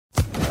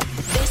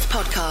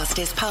podcast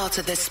is part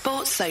of the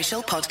Sports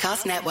Social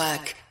Podcast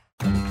Network.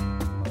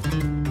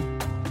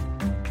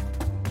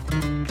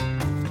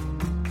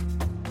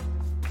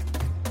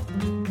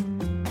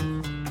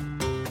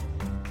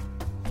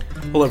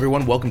 Hello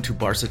everyone, welcome to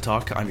Barca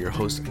Talk. I'm your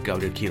host,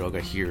 Gabriel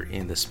Quiroga, here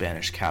in the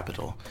Spanish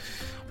capital.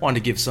 Wanted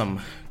to give some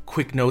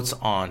quick notes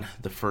on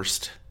the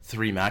first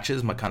three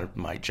matches,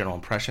 my general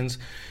impressions,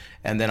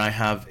 and then I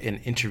have an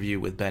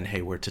interview with Ben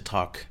Hayward to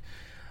talk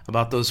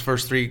about those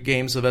first three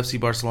games of FC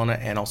Barcelona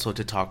and also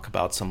to talk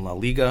about some La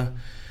Liga.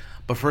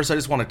 But first, I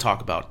just want to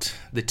talk about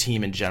the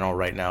team in general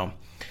right now.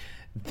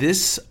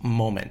 This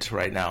moment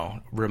right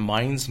now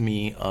reminds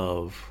me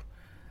of,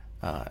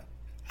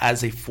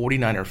 as a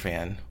 49er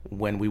fan,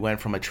 when we went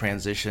from a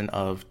transition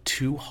of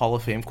two Hall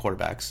of Fame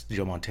quarterbacks,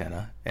 Joe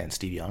Montana and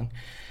Steve Young,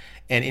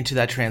 and into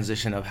that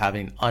transition of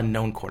having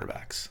unknown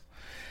quarterbacks.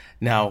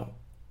 Now,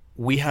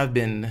 we have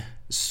been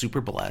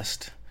super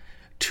blessed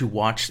to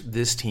watch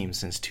this team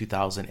since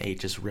 2008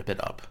 just rip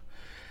it up.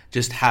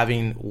 Just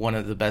having one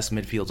of the best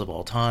midfields of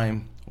all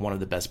time, one of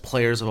the best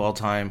players of all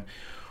time,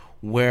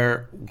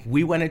 where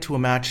we went into a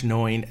match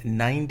knowing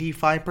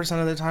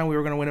 95% of the time we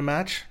were going to win a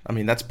match. I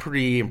mean, that's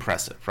pretty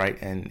impressive,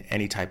 right, in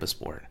any type of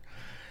sport.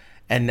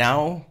 And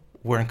now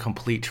we're in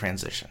complete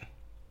transition.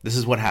 This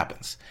is what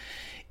happens.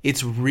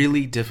 It's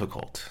really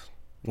difficult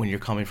when you're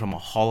coming from a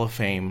Hall of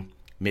Fame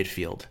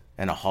midfield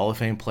and a Hall of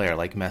Fame player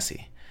like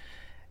Messi,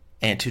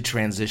 and to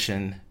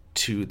transition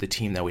to the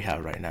team that we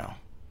have right now.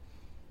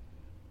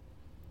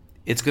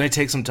 It's going to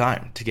take some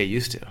time to get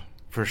used to,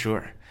 for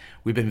sure.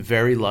 We've been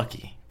very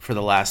lucky for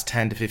the last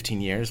 10 to 15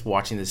 years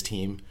watching this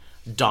team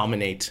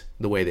dominate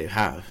the way they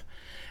have.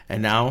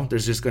 And now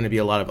there's just going to be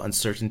a lot of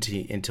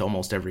uncertainty into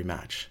almost every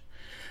match.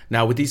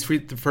 Now, with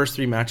the first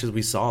three matches,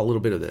 we saw a little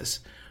bit of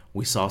this.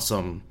 We saw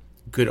some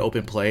good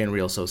open play in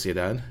Real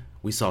Sociedad.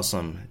 We saw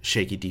some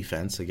shaky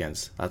defense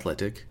against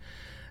Athletic.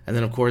 And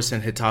then, of course,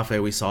 in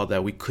Getafe, we saw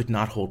that we could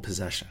not hold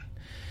possession.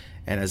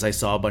 And as I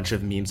saw a bunch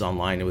of memes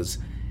online, it was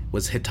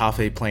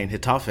Getafe playing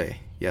Getafe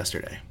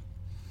yesterday.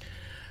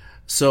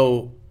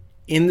 So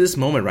in this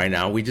moment right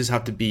now, we just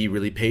have to be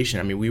really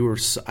patient. I mean,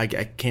 I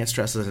can't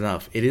stress this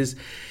enough. It is,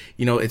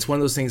 it's one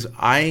of those things.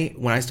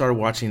 When I started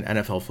watching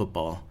NFL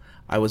football,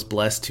 I was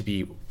blessed to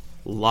be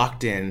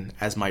locked in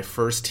as my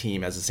first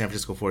team as the San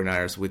Francisco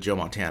 49ers with Joe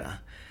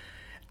Montana.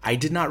 I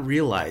did not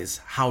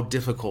realize how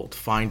difficult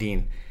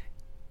finding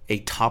a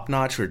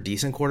top-notch or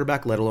decent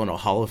quarterback, let alone a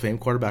Hall of Fame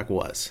quarterback,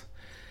 was.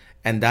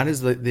 And that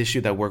is the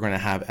issue that we're going to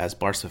have as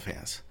Barca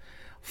fans.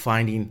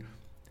 Finding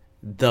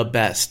the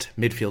best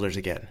midfielders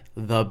again,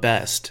 the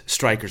best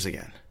strikers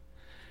again.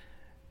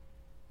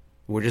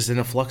 We're just in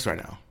a flux right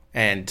now.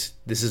 And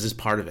this is just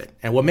part of it.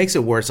 And what makes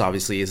it worse,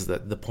 obviously, is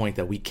the point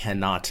that we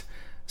cannot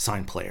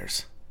sign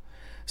players.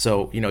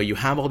 So, you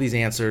have all these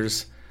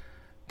answers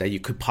that you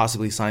could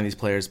possibly sign these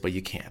players, but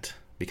you can't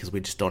because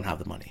we just don't have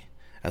the money.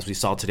 As we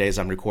saw today as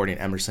I'm recording,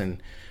 Emerson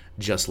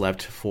just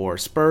left for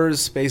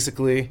Spurs,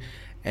 basically,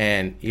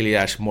 and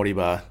Ilias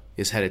Moriba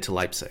is headed to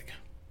Leipzig.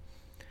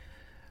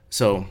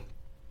 So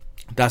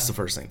that's the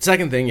first thing.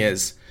 Second thing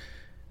is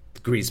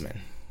Griezmann.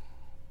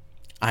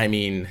 I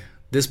mean,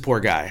 this poor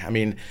guy. I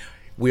mean,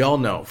 we all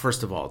know,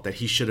 first of all, that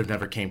he should have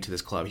never came to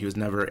this club. He was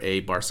never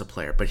a Barca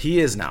player, but he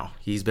is now.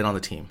 He's been on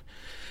the team.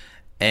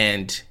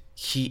 And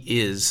he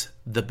is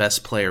the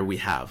best player we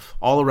have,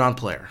 all-around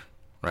player.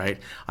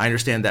 Right? I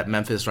understand that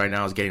Memphis right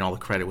now is getting all the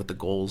credit with the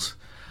goals,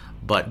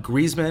 but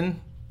Griezmann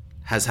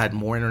has had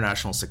more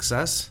international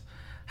success,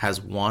 has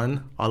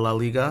won a La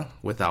Liga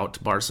without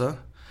Barca,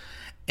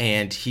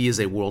 and he is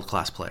a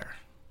world-class player.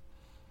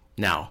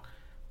 Now,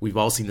 we've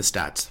all seen the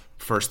stats.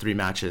 First three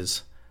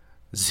matches,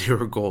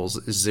 0 goals,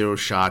 0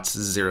 shots,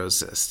 0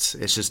 assists.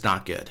 It's just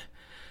not good.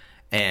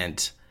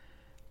 And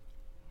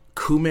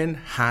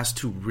Koeman has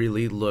to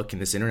really look in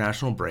this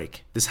international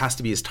break. This has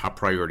to be his top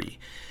priority,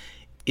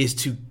 is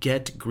to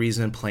get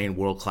Griezmann playing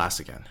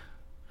world-class again.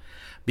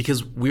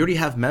 Because we already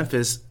have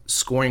Memphis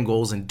scoring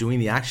goals and doing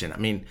the action. I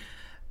mean,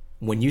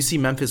 when you see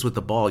Memphis with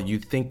the ball, you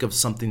think of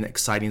something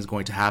exciting is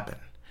going to happen.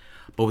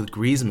 But with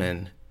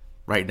Griezmann,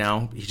 right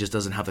now, he just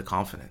doesn't have the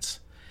confidence.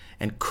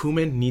 And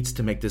Koeman needs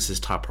to make this his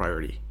top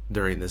priority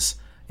during this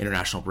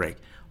international break.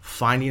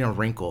 Finding a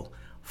wrinkle,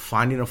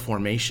 finding a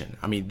formation.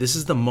 I mean, this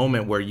is the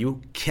moment where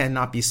you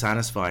cannot be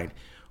satisfied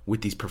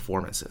with these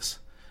performances.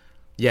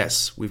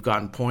 Yes, we've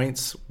gotten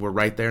points. We're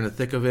right there in the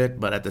thick of it.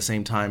 But at the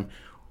same time,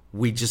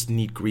 we just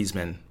need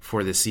Griezmann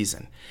for this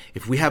season.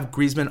 If we have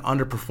Griezmann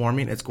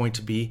underperforming, it's going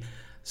to be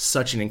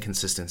such an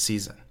inconsistent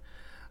season.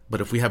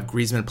 But if we have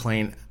Griezmann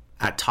playing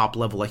at top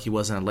level like he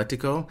was in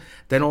Atletico,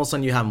 then all of a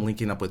sudden you have him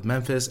linking up with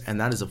Memphis, and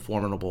that is a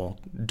formidable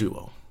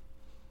duo.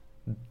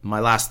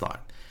 My last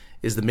thought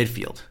is the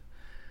midfield.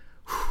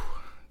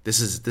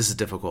 This is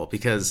difficult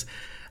because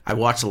I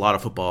watched a lot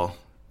of football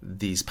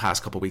these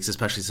past couple weeks,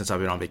 especially since I've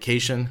been on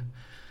vacation.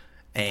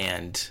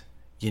 And,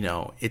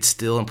 it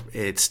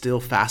still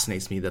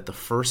fascinates me that the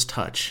first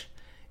touch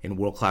in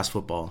world-class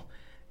football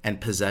and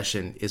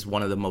possession is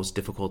one of the most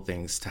difficult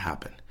things to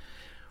happen.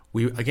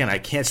 I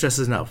can't stress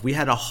this enough. We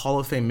had a Hall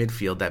of Fame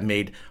midfield that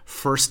made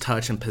first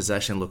touch and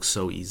possession look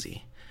so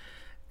easy.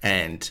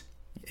 And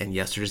in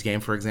yesterday's game,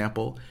 for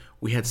example,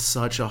 we had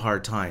such a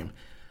hard time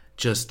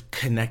just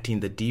connecting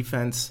the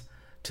defense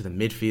to the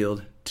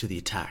midfield to the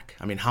attack.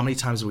 I mean, how many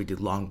times did we do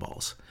long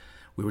balls?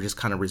 We were just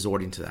kind of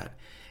resorting to that.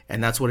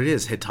 And that's what it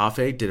is.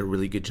 Getafe did a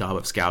really good job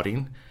of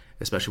scouting,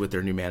 especially with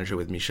their new manager,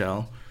 with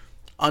Michel,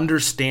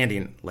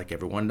 understanding, like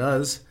everyone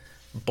does,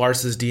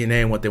 Barca's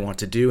DNA and what they want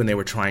to do, and they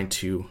were trying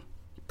to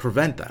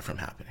prevent that from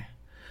happening.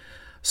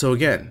 So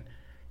again,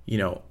 you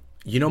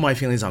know my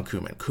feelings on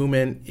Koeman.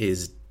 Koeman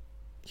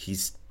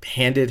he's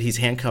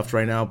handcuffed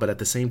right now, but at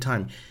the same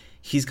time,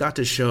 he's got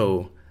to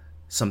show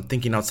some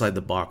thinking outside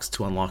the box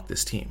to unlock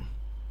this team.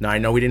 Now, I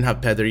know we didn't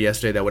have Pedri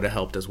yesterday. That would have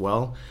helped as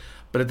well.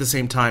 But at the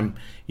same time,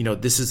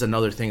 this is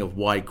another thing of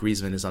why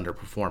Griezmann is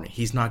underperforming.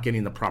 He's not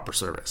getting the proper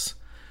service.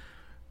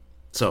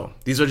 So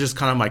these are just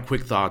kind of my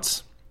quick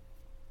thoughts.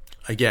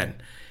 Again,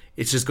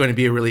 it's just going to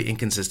be a really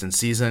inconsistent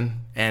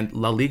season, and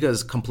La Liga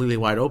is completely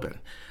wide open.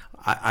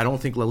 I don't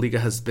think La Liga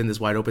has been this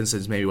wide open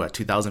since maybe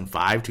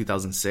 2005,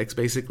 2006,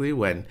 basically,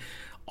 when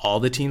all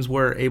the teams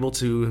were able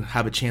to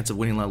have a chance of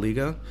winning La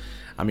Liga.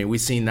 I mean,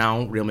 we've seen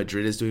now Real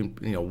Madrid is doing,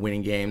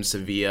 winning games,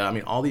 Sevilla. I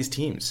mean, all these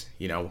teams,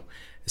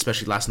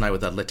 especially last night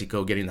with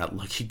Atletico getting that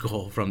lucky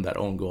goal from that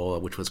own goal,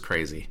 which was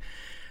crazy.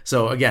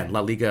 So again,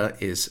 La Liga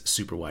is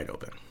super wide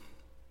open.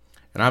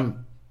 And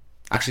I'm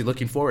actually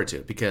looking forward to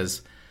it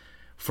because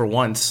for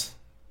once,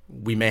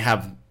 we may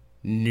have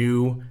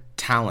new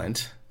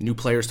talent, new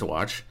players to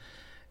watch.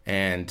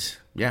 And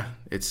yeah,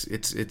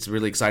 it's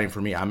really exciting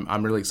for me.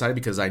 I'm really excited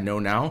because I know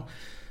now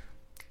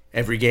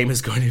every game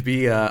is going to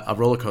be a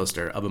roller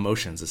coaster of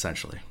emotions,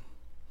 essentially.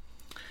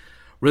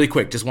 Really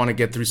quick, just want to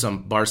get through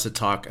some Barca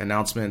Talk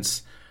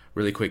announcements.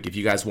 Really quick, if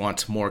you guys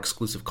want more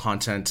exclusive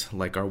content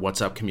like our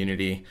WhatsApp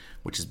community,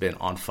 which has been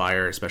on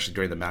fire, especially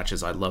during the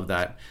matches, I love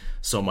that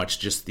so much.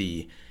 Just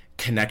the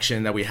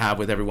connection that we have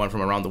with everyone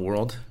from around the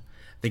world.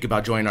 Think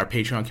about joining our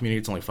Patreon community.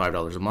 It's only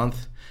 $5 a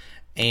month.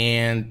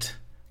 And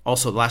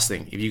also, the last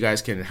thing, if you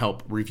guys can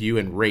help review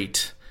and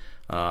rate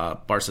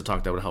Barca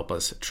Talk, that would help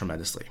us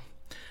tremendously.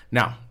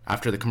 Now,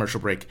 after the commercial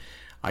break,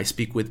 I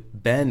speak with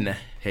Ben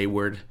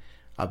Hayward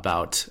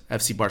about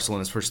FC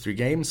Barcelona's first 3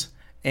 games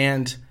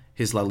and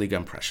his La Liga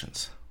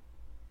impressions.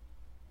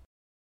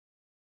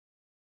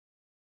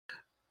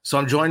 So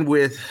I'm joined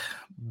with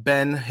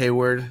Ben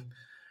Hayward,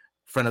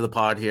 friend of the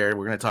pod here.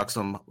 We're going to talk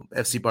some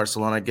FC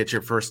Barcelona, get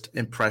your first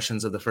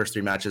impressions of the first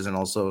 3 matches, and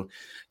also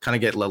kind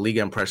of get La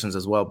Liga impressions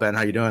as well. Ben,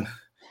 how you doing?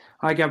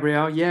 Hi,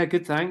 Gabriel. Yeah,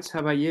 good, thanks. How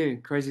about you?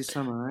 Crazy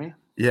summer, eh?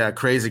 Yeah,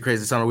 crazy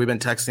summer. We've been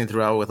texting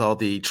throughout with all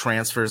the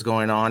transfers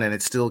going on, and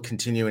it's still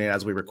continuing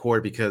as we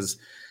record because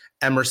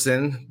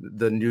Emerson,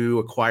 the new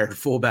acquired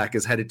fullback,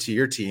 is headed to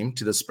your team,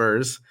 to the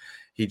Spurs.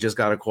 He just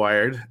got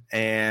acquired.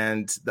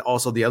 And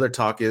also the other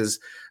talk is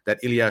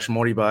that Ilyas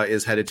Moriba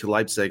is headed to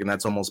Leipzig, and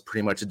that's almost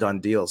pretty much a done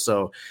deal.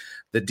 So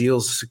the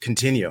deals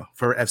continue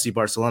for FC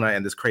Barcelona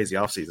in this crazy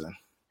offseason.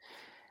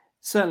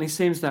 Certainly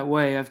seems that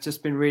way. I've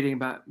just been reading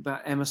about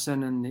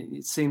Emerson, and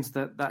it seems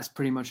that that's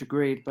pretty much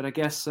agreed. But I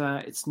guess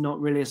it's not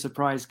really a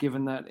surprise,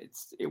 given that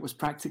it was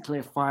practically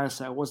a fire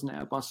sale, wasn't it,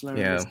 at Barcelona?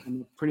 Yeah.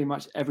 And pretty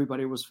much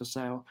everybody was for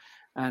sale,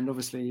 and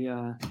obviously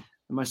the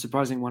most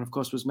surprising one, of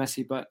course, was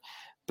Messi.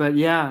 But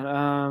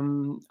yeah,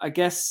 I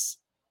guess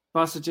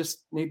Barca just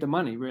need the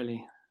money,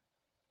 really.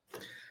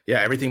 Yeah,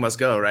 everything must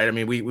go, right? I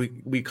mean,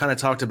 we kind of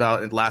talked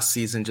about it last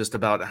season, just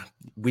about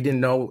we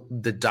didn't know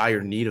the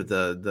dire need of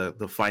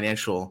the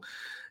financial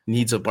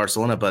needs of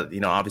Barcelona, but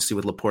obviously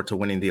with Laporta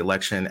winning the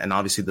election, and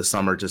obviously the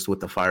summer just with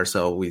the fire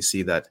sale, we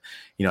see that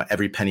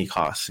every penny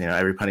costs.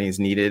 Every penny is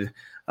needed.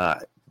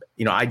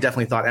 I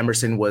definitely thought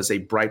Emerson was a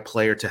bright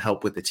player to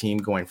help with the team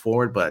going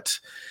forward, but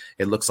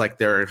it looks like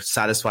they're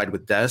satisfied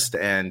with Dest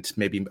and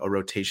maybe a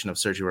rotation of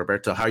Sergio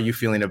Roberto. How are you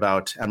feeling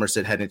about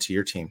Emerson heading to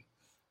your team,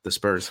 the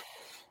Spurs?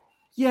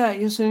 Yeah,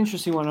 it's an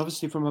interesting one.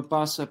 Obviously, from a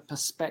Barca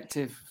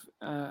perspective,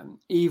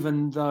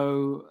 even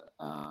though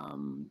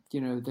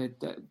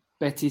the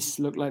Betis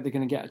look like they're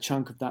going to get a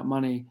chunk of that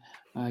money,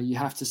 you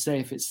have to say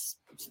if it's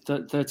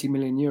 30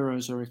 million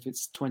euros or if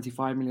it's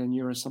 25 million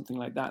euros, something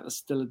like that, that's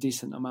still a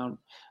decent amount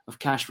of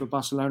cash for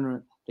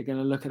Barcelona. They're going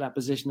to look at that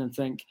position and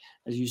think,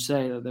 as you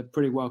say, that they're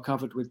pretty well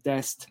covered with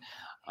Dest,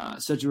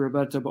 Sergio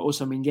Roberto, but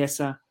also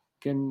Mingueza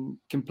can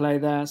play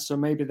there. So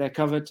maybe they're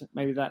covered.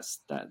 Maybe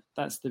that's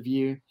the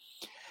view.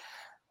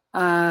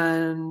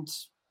 And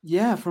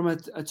yeah, from a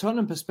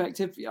Tottenham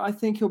perspective, I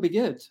think he'll be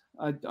good.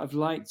 I've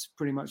liked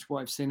pretty much what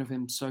I've seen of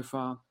him so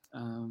far.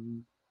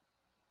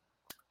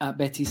 At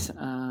Betis,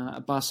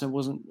 Barca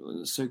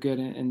wasn't so good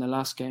in the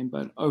last game,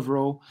 but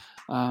overall,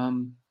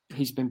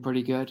 he's been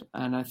pretty good.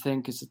 And I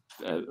think it's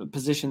a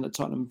position that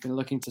Tottenham have been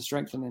looking to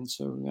strengthen in.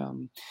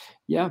 So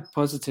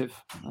positive,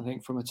 I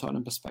think, from a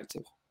Tottenham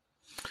perspective.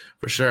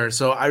 For sure.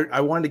 So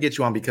I wanted to get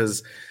you on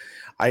because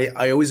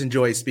I always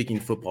enjoy speaking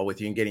football with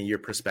you and getting your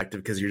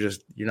perspective because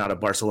you're not a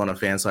Barcelona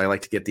fan, so I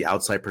like to get the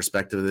outside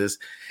perspective of this.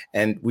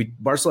 And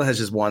Barcelona has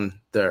just won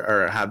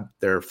have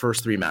their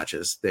first 3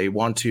 matches. They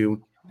won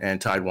 2 and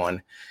tied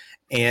 1,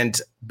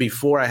 And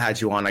before I had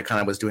you on, I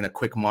kind of was doing a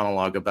quick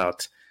monologue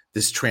about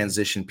this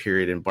transition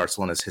period in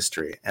Barcelona's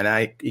history. And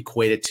I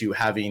equate it to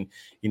having,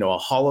 a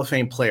Hall of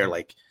Fame player,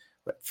 like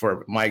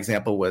for my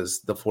example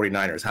was the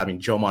 49ers, having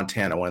Joe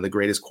Montana, one of the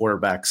greatest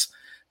quarterbacks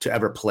to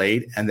ever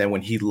played. And then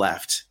when he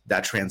left,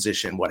 that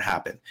transition, what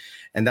happened?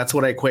 And that's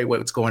what I equate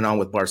what's going on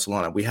with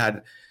Barcelona.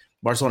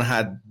 Barcelona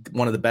had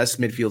one of the best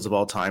midfields of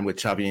all time with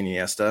Xavi and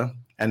Iniesta,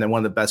 and then one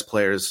of the best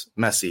players,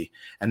 Messi,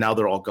 and now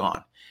they're all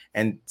gone.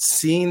 And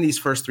seeing these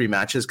first three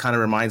matches kind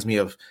of reminds me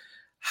of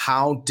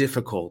how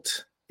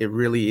difficult it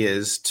really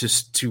is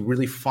to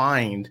really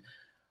find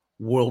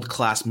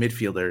world-class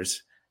midfielders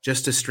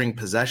just to string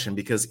possession,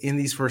 because in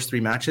these first three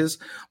matches,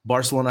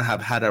 Barcelona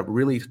have had a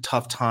really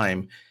tough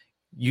time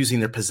using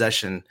their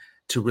possession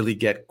to really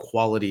get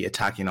quality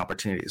attacking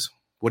opportunities.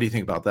 What do you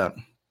think about that?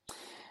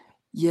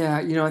 Yeah,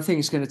 I think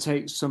it's going to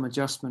take some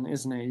adjustment,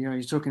 isn't it?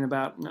 You're talking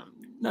about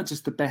not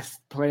just the best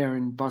player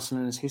in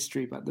Barcelona's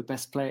history, but the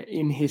best player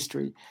in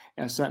history,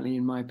 certainly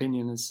in my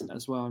opinion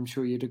as well. I'm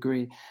sure you'd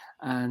agree.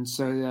 And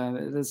so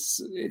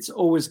it's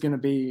always going to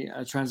be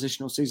a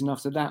transitional season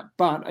after that.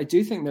 But I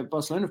do think that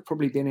Barcelona have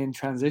probably been in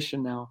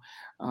transition now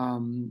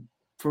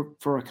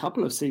for a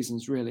couple of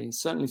seasons, really.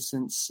 Certainly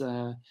since,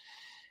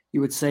 you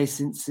would say,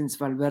 since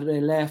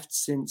Valverde left,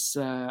 since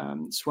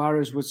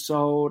Suarez was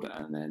sold,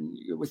 and then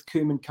with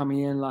Koeman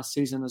coming in last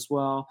season as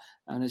well.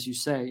 And as you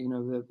say,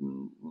 the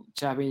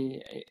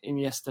Xavi,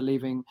 Iniesta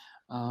leaving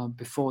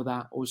before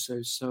that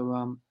also.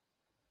 So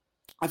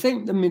I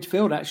think the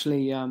midfield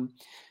actually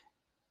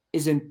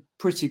is in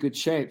pretty good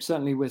shape,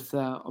 certainly with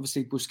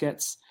obviously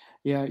Busquets.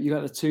 Yeah, you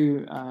got the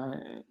two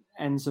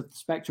ends of the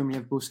spectrum. You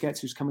have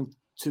Busquets, who's coming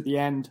to the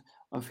end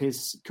of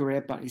his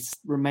career, but he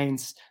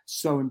remains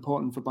so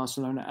important for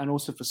Barcelona and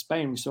also for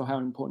Spain. We saw how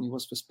important he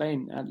was for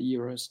Spain at the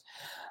Euros.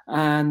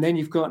 And then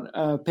you've got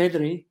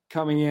Pedri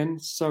coming in,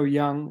 so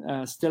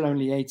young, still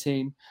only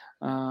 18,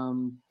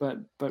 but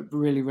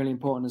really, really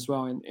important as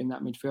well in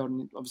that midfield.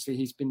 And obviously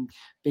he's been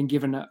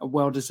given a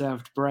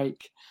well-deserved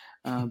break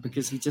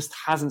because he just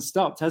hasn't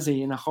stopped, has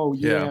he, in a whole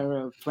year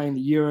of playing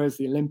the Euros,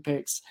 the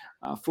Olympics,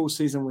 full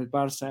season with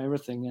Barca,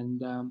 everything.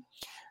 And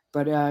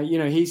But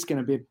he's going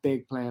to be a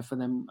big player for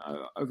them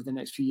over the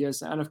next few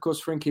years. And of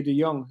course, Frenkie de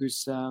Jong,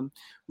 who's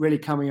really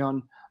coming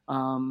on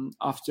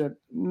after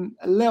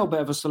a little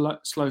bit of a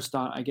slow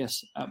start, I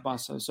guess, at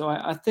Barca. So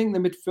I think the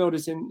midfield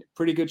is in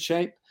pretty good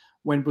shape.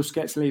 When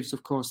Busquets leaves,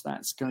 of course,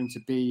 that's going to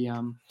be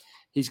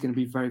he's going to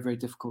be very, very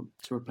difficult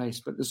to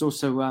replace. But there's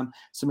also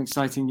some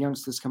exciting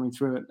youngsters coming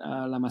through at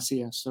La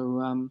Masia.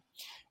 So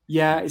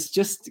it's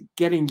just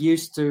getting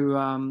used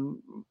to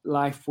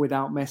life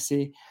without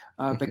Messi.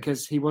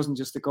 Because he wasn't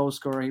just a goal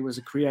scorer, he was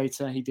a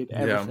creator. He did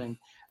everything.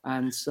 Yeah.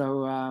 And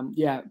so,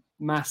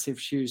 massive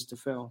shoes to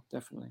fill,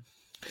 definitely.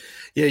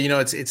 Yeah,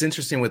 it's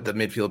interesting with the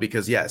midfield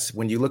because, yes,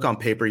 when you look on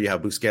paper, you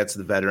have Busquets,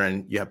 the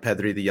veteran, you have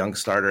Pedri, the young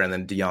starter, and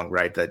then De Jong,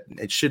 right? That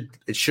it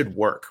should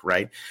work,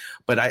 right?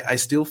 But I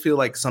still feel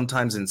like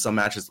sometimes in some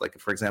matches, like,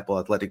 for example,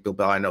 Athletic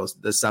Bilbao, I know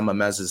the San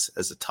Mamés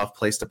is a tough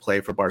place to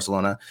play for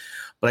Barcelona,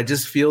 but I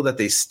just feel that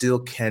they still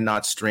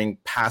cannot string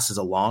passes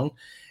along.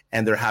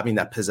 And they're having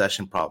that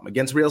possession problem.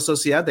 Against Real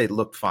Sociedad, they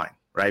looked fine,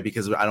 right?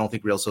 Because I don't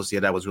think Real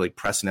Sociedad was really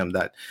pressing them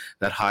that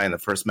high in the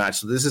first match.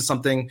 So this is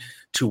something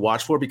to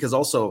watch for, because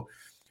also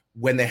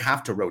when they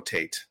have to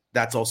rotate,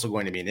 that's also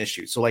going to be an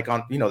issue. So like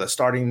on, the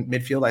starting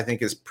midfield, I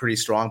think is pretty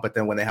strong. But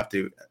then when they have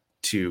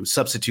to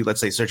substitute,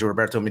 let's say Sergio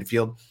Roberto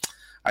midfield,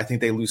 I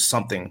think they lose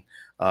something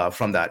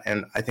from that.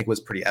 And I think it was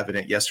pretty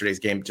evident yesterday's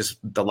game, just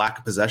the lack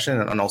of possession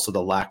and also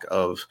the lack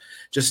of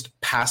just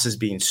passes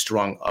being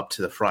strung up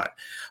to the front.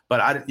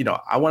 But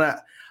I want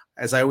to,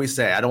 as I always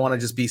say, I don't want to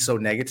just be so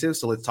negative.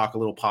 So let's talk a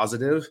little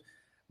positive.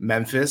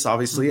 Memphis,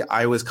 obviously,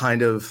 I was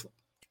kind of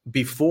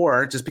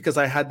before, just because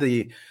I had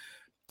the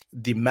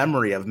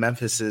memory of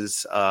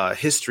Memphis's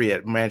history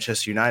at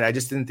Manchester United, I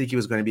just didn't think he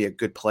was going to be a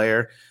good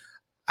player.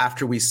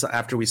 After we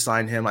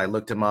signed him, I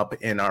looked him up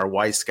in our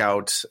Y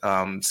Scout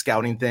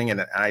scouting thing,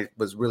 and I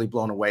was really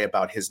blown away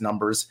about his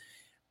numbers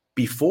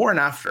before and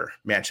after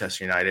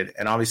Manchester United.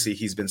 And obviously,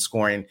 he's been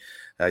scoring.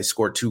 He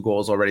scored 2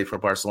 goals already for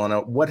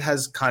Barcelona. What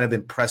has kind of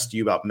impressed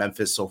you about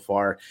Memphis so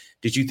far?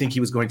 Did you think he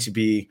was going to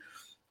be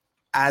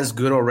as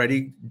good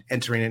already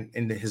entering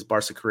into his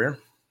Barca career?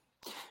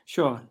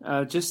 Sure.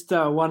 Just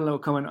one little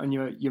comment on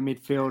your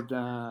midfield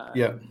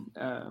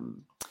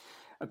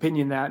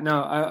opinion there.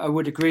 No, I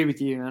would agree with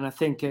you, and I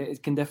think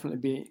it can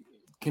definitely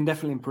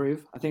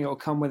improve. I think it will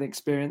come with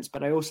experience,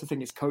 but I also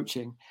think it's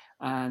coaching,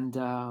 and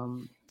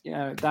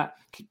that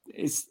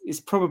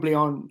is probably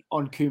on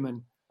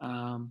Koeman.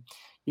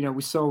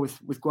 We saw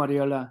with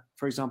Guardiola,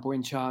 for example,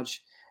 in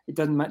charge. It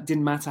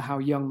didn't matter how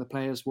young the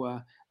players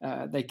were.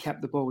 They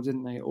kept the ball,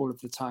 didn't they, all of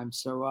the time?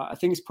 So I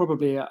think it's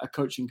probably a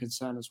coaching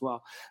concern as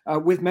well.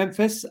 With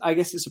Memphis, I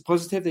guess it's a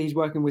positive that he's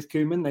working with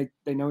Koeman.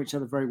 They know each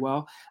other very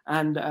well.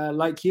 And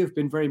like you, have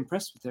been very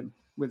impressed with him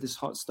with this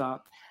hot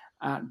start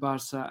at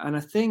Barca. And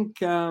I think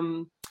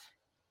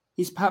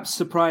he's perhaps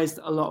surprised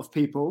a lot of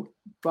people.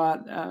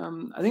 But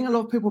I think a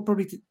lot of people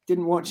probably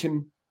didn't watch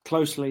him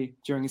closely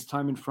during his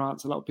time in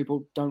France. A lot of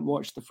people don't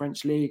watch the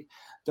French league,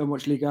 don't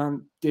watch Ligue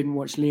 1, didn't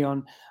watch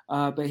Lyon,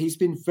 but he's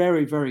been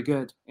very, very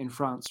good in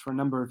France for a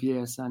number of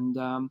years.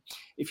 And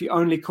if you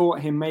only caught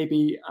him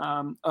maybe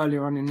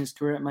earlier on in his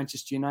career at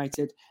Manchester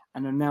United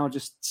and are now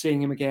just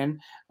seeing him again,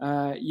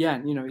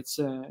 it's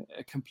a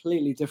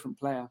completely different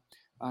player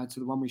to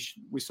the one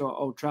we saw at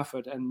Old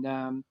Trafford. And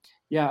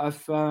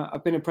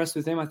I've been impressed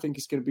with him. I think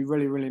he's going to be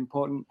really, really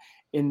important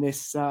in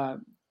this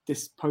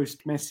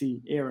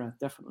post-Messi era,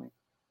 definitely.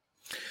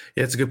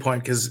 Yeah, it's a good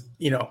point because,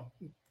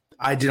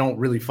 I don't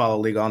really follow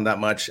Ligue 1 that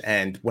much.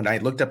 And when I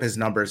looked up his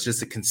numbers,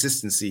 just the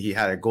consistency he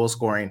had at goal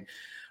scoring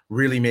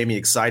really made me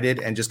excited,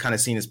 and just kind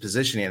of seeing his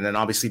positioning. And then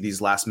obviously these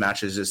last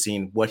matches, just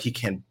seeing what he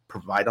can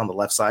provide on the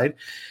left side,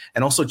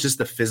 and also just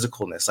the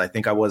physicalness. I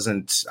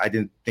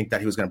didn't think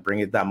that he was going to bring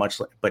it that much,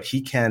 but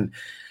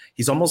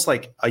he's almost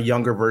like a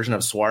younger version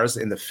of Suarez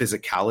in the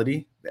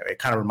physicality. It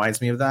kind of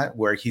reminds me of that,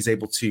 where he's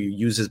able to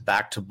use his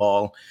back to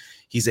ball.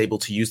 He's able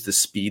to use the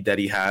speed that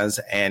he has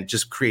and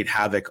just create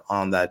havoc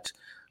on that,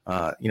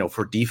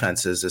 for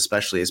defenses,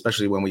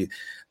 especially when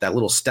that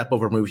little step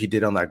over move he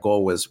did on that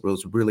goal was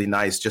really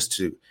nice, just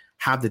to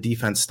have the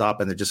defense stop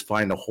and then just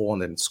find a hole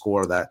and then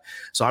score that.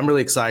 So I'm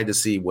really excited to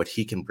see what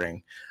he can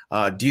bring.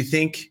 Do you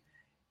think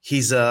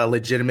he's a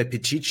legitimate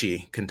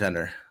Pichichi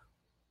contender?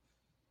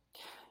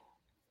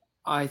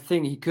 I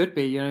think he could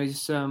be.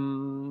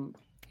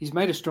 He's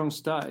made a strong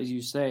start, as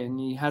you say, and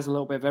he has a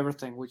little bit of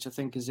everything, which I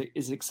think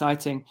is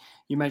exciting.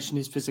 You mentioned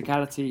his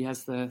physicality. He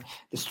has the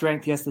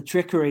strength. He has the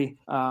trickery.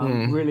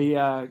 Really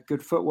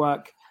good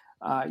footwork.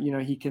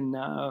 He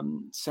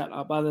can set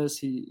up others.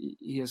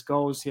 He has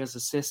goals. He has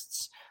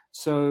assists.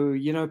 So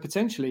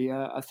potentially,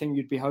 I think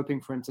you'd be hoping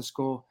for him to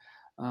score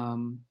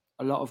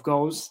a lot of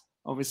goals.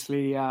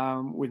 Obviously,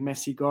 with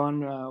Messi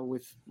gone,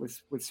 with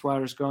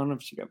Suarez gone,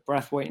 obviously you got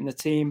Braithwaite in the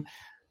team.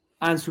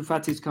 Ansu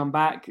Fati's come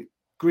back.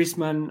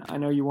 Griezmann, I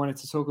know you wanted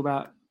to talk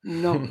about,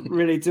 not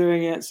really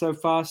doing it so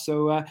far.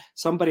 So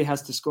somebody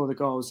has to score the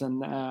goals,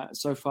 and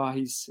so far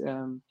he's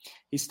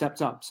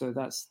stepped up. So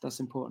that's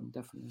important,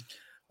 definitely.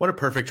 What a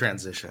perfect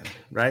transition,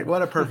 right?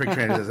 What a perfect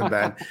transition,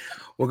 Ben.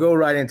 We'll go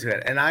right into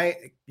it. And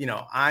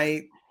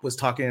I was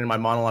talking in my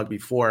monologue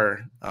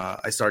before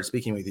I started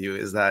speaking with you,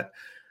 is that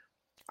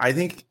I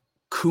think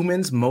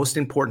Koeman's most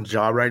important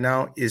job right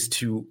now is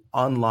to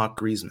unlock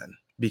Griezmann,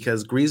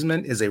 because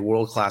Griezmann is a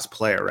world-class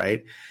player,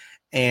 right?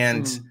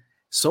 And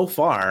so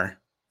far,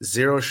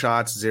 0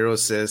 shots, 0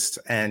 assists.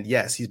 And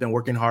yes, he's been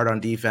working hard on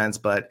defense,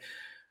 but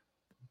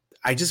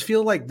I just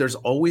feel like there's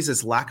always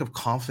this lack of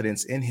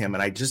confidence in him.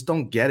 And I just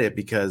don't get it,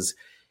 because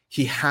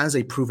he has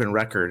a proven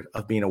record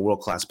of being a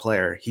world-class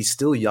player. He's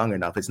still young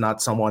enough. It's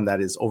not someone that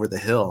is over the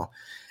hill.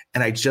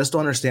 And I just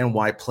don't understand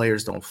why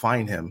players don't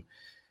find him.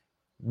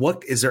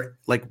 What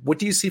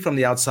do you see from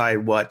the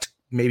outside, what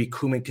maybe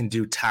Koeman can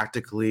do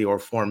tactically or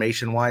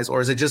formation-wise? Or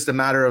is it just a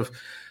matter of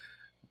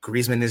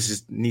Griezmann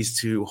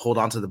needs to hold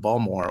on to the ball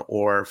more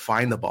or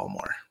find the ball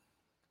more?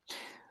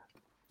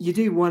 You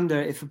do wonder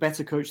if a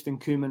better coach than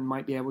Koeman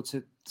might be able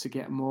to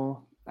get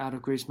more out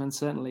of Griezmann,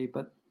 certainly.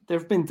 But there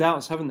have been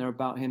doubts, haven't there,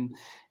 about him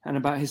and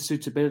about his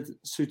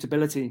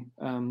suitability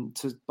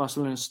to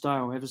Barcelona's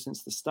style ever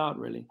since the start,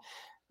 really.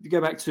 If you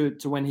go back to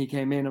when he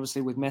came in,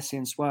 obviously with Messi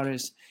and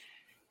Suarez,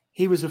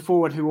 he was a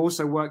forward who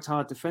also worked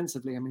hard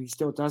defensively. I mean, he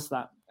still does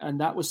that. And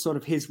that was sort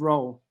of his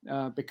role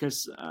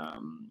because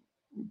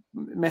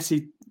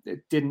Messi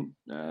didn't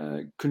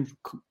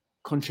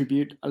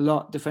contribute a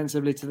lot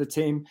defensively to the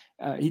team.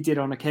 He did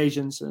on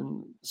occasions,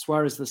 and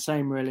Suarez the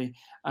same, really.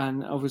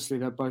 And obviously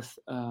they're both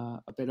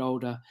a bit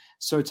older.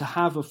 So to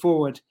have a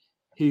forward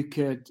who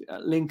could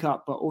link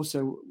up but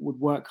also would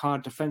work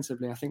hard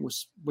defensively, I think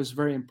was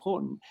very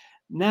important.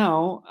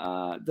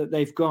 Now that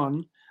they've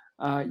gone,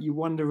 you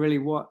wonder really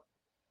what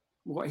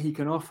he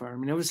can offer. I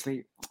mean,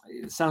 obviously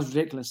it sounds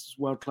ridiculous.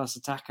 World-class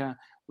attacker.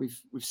 We've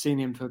seen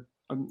him for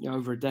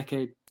over a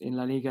decade in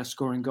La Liga,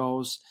 scoring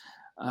goals,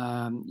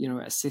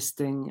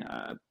 assisting,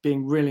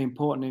 being really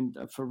important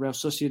for Real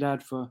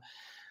Sociedad, for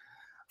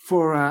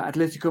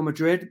Atletico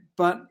Madrid.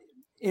 But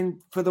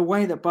for the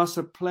way that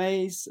Barca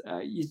plays,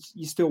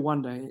 you still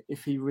wonder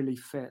if he really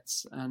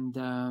fits.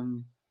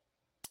 And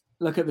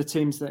look at the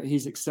teams that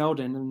he's excelled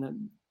in,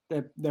 and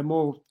they're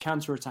more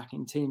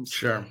counter-attacking teams.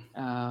 Sure.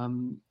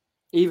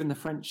 Even the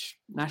French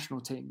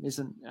national team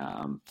isn't.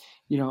 A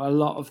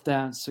lot of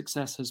their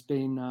success has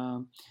been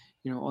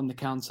on the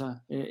counter.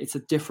 It's a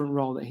different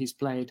role that he's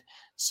played.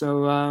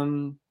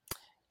 So,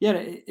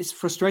 it's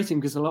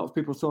frustrating because a lot of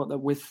people thought that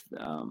with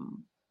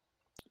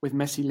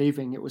Messi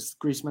leaving, it was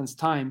Griezmann's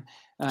time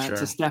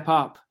to step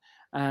up.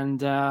 And,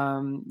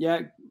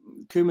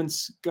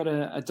 Koeman's got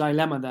a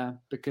dilemma there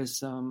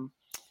because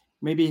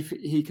maybe if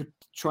he could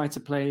try to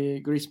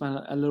play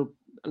Griezmann a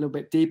little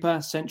bit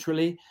deeper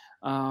centrally,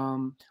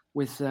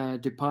 with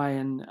Depay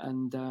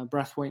and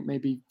Braithwaite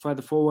maybe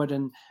further forward,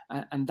 and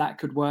that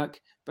could work.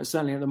 But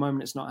certainly at the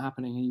moment, it's not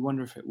happening, and you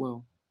wonder if it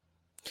will.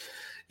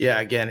 Yeah,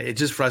 again, it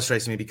just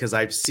frustrates me because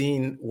I've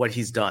seen what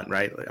he's done,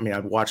 right? I mean,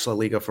 I've watched La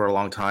Liga for a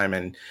long time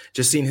and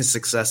just seen his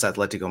success at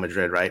Atletico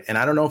Madrid, right? And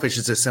I don't know if it's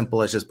just as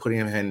simple as just putting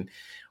him in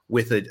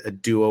with a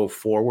duo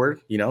forward,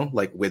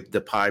 like with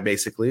Depay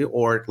basically,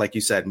 or like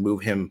you said,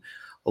 move him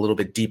a little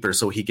bit deeper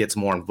so he gets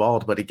more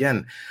involved. But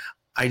again,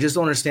 I just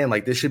don't understand.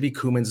 Like, this should be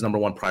Koeman's number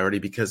one priority,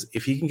 because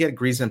if he can get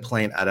Griezmann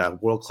playing at a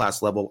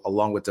world-class level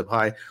along with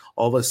Depay,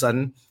 all of a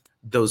sudden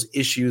those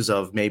issues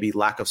of maybe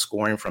lack of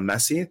scoring from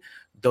Messi,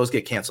 those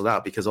get canceled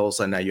out, because all of a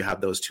sudden now you have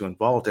those two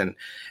involved. And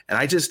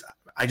I just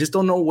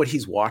don't know what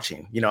he's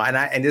watching,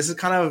 and this is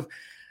kind of,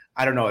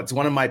 I don't know, it's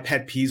one of my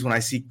pet peeves when I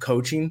see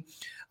coaching.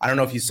 I don't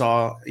know if you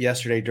saw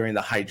yesterday during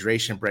the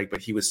hydration break,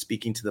 but he was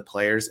speaking to the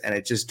players, and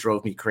it just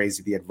drove me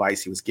crazy, the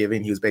advice he was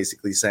giving. He was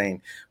basically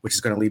saying, which is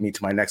going to lead me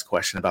to my next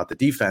question about the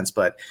defense,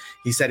 but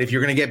he said, if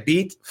you're going to get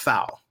beat,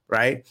 foul,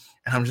 right?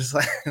 And I'm just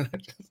like,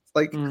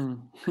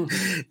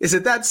 is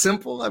it that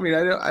simple? I mean,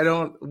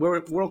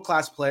 we're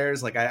world-class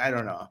players. Like, I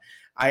don't know.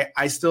 I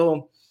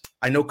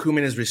know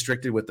Koeman is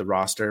restricted with the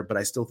roster, but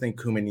I still think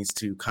Koeman needs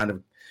to kind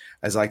of,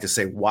 as I like to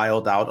say,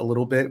 wild out a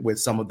little bit with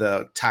some of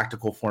the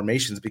tactical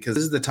formations, because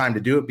this is the time to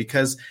do it,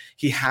 because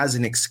he has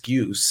an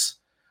excuse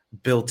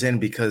built in,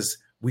 because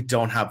we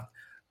don't have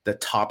the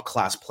top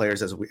class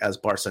players as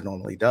Barca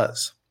normally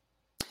does.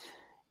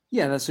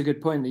 Yeah, that's a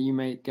good point that you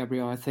make,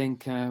 Gabriel. I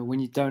think when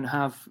you don't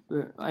have,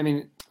 I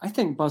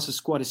think Barca's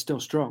squad is still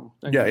strong.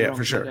 Yeah,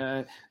 for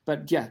sure.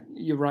 But yeah,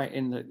 you're right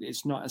in that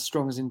it's not as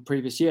strong as in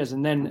previous years.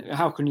 And then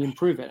how can you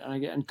improve it?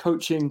 And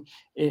coaching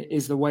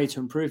is the way to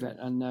improve it,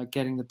 and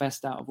getting the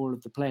best out of all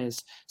of the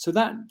players. So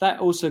that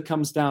also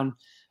comes down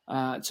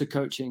to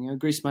coaching.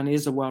 Griezmann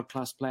is a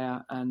world-class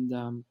player,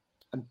 and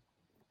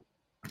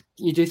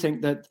you do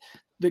think that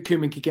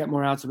Koeman could get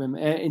more out of him.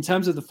 In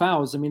terms of the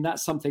fouls, I mean,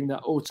 that's something that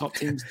all top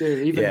teams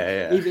do.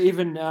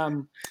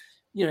 Even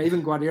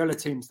Guardiola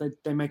teams,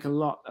 they make a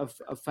lot of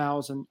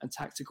fouls and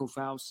tactical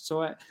fouls.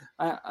 So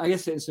I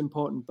guess it's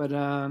important. But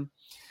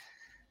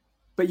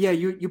yeah,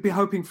 you'd be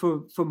hoping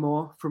for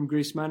more from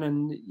Griezmann,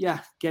 and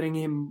getting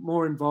him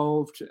more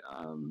involved.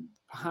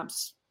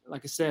 Perhaps,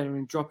 like I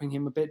said, dropping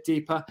him a bit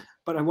deeper.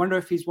 But I wonder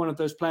if he's one of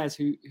those players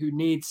who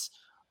needs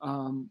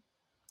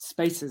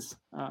spaces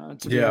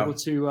to be able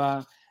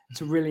to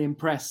really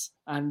impress.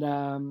 And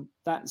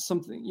that's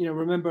something,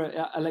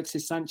 remember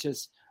Alexis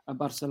Sanchez at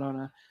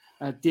Barcelona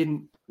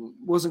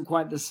wasn't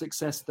quite the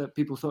success that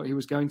people thought he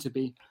was going to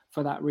be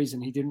for that reason.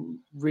 He didn't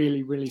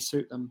really, really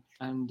suit them.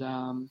 And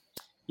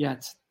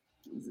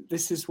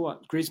this is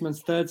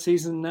Griezmann's third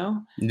season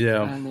now.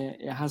 Yeah. And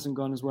it hasn't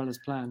gone as well as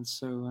planned.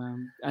 So,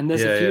 and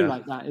there's a few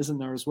like that, isn't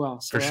there, as well?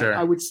 So for sure.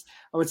 I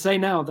would say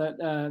now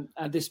that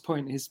at this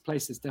point, his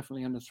place is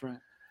definitely under threat.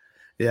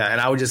 Yeah,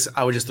 and I would just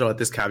throw out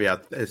this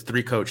caveat: it's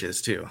 3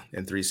 coaches too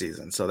in 3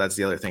 seasons, so that's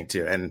the other thing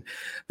too. And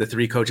the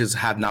 3 coaches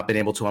have not been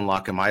able to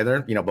unlock him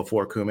either.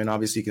 Before Koeman,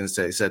 obviously, you can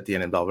say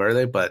Setien and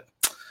Valverde, but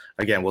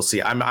again, we'll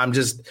see. I'm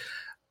just,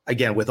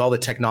 again, with all the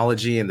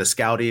technology and the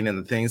scouting and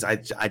the things, I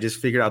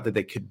just figured out that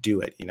they could do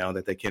it.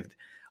 That they could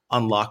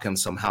unlock him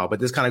somehow. But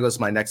this kind of goes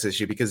to my next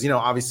issue, because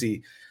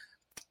obviously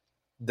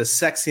the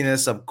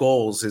sexiness of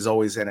goals is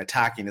always, and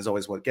attacking is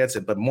always what gets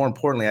it. But more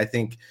importantly, I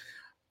think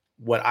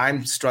what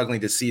I'm struggling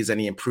to see is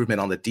any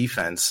improvement on the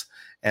defense.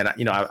 And,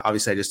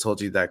 obviously I just told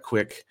you that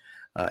quick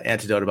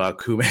antidote about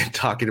Koeman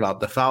talking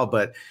about the foul,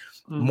 but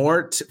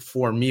more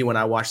for me, when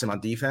I watch them on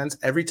defense,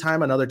 every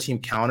time another team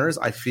counters,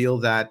 I feel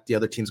that the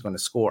other team's going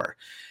to score.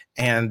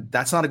 And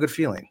that's not a good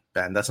feeling,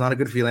 Ben. That's not a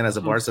good feeling as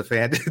a Barca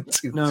fan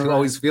to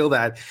always feel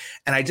that.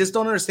 And I just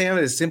don't understand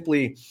it as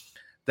simply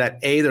that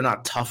they're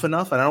not tough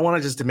enough. And I don't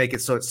want to make it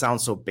so it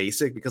sounds so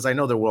basic, because I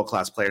know they're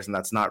world-class players and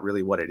that's not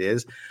really what it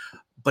is.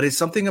 But it's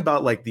something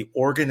about like the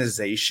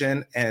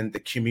organization and the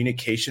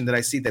communication that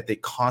I see that they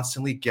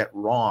constantly get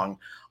wrong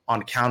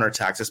on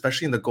counterattacks,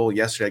 especially in the goal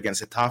yesterday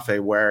against Getafe,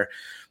 where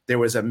there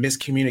was a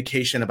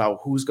miscommunication about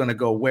who's going to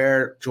go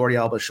where. Jordi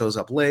Alba shows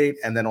up late,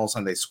 and then all of a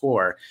sudden they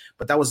score.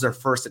 But that was their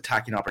first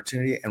attacking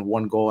opportunity, and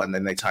 1 goal, and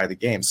then they tie the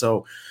game.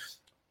 So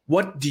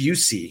what do you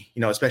see,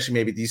 especially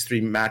maybe these 3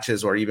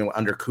 matches or even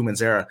under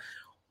Koeman's era?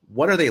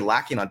 What are they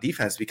lacking on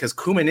defense? Because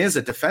Koeman is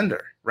a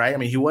defender, right? I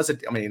mean, he was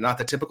not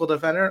the typical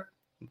defender,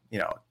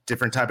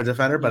 different type of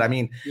defender, but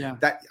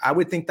that I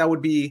would think that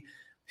would be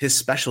his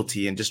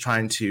specialty, in just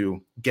trying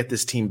to get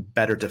this team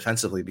better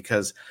defensively,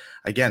 because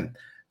again,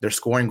 they're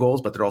scoring goals,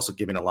 but they're also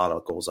giving a lot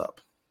of goals up.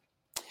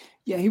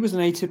 Yeah, he was an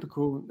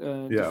atypical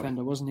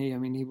defender, wasn't he? I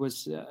mean, he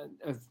was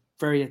a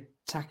very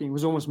attacking. He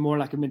was almost more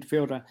like a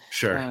midfielder.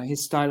 Sure.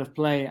 His style of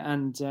play,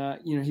 and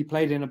he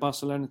played in a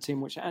Barcelona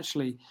team which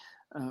actually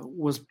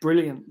was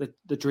brilliant,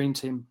 the dream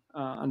team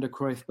under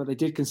Cruyff, but they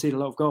did concede a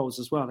lot of goals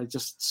as well. They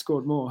just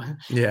scored more.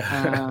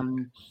 Yeah.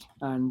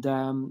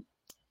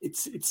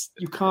 It's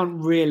you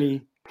can't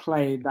really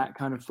play that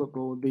kind of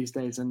football these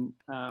days and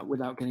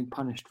without getting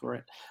punished for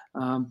it.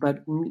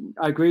 But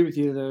I agree with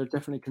you. There are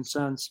definitely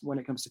concerns when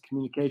it comes to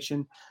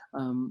communication.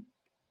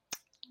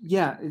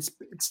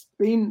 It's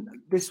been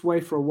this way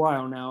for a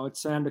while now.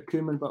 It's under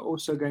Koeman, but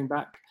also going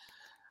back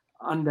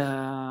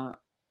under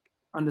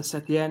under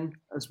Setien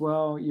as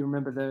well. You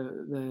remember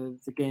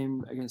the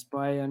game against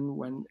Bayern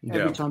when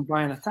every time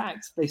Bayern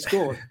attacked, they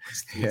scored,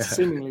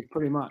 seemingly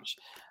pretty much.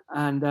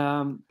 And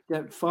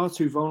they're far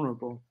too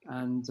vulnerable.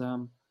 And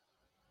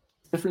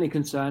definitely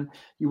concerned.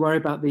 You worry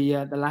about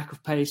the lack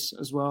of pace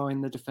as well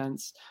in the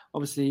defense.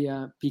 Obviously,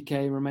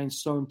 PK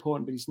remains so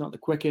important, but he's not the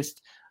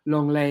quickest.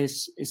 Longley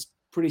is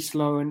pretty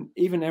slow, and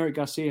even Eric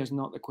Garcia is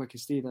not the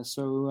quickest either.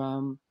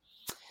 So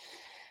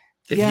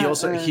Garcia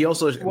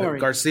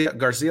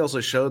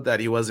also showed that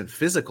he wasn't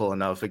physical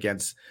enough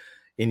against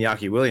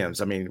Iñaki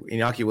Williams. I mean,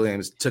 Iñaki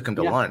Williams took him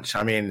to lunch.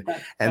 I mean,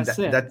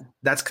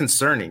 that's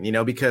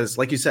concerning, because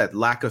like you said,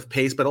 lack of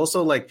pace, but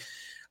also like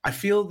I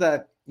feel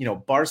that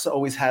Barca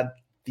always had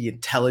the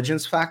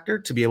intelligence factor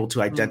to be able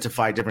to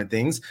identify different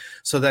things,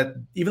 so that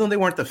even though they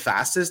weren't the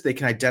fastest, they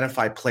can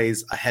identify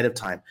plays ahead of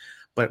time.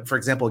 But for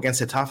example,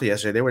 against Getafe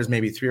yesterday, there was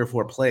maybe 3 or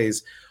 4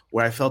 plays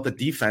where I felt the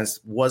defense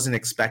wasn't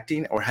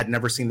expecting or had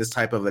never seen this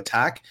type of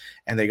attack,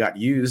 and they got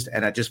used.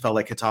 And I just felt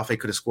like Getafe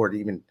could have scored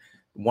even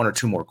 1 or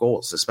 2 more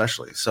goals,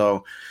 especially.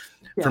 So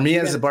for me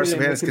as a Barca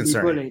fan, it's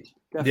concerning.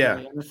 And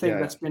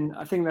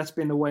I think that's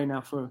been the way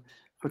now for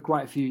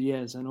quite a few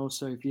years. And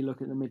also, if you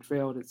look at the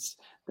midfield, it's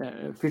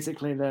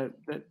physically they're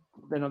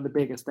not the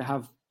biggest. They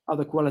have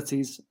other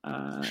qualities.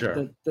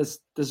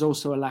 There's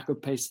also a lack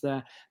of pace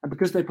there, and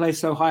because they play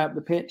so high up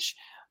the pitch,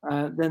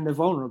 then they're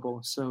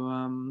vulnerable.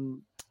 So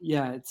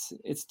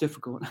it's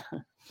difficult.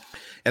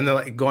 And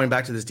then going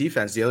back to this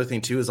defense, the other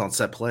thing too is on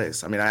set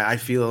plays. I mean, I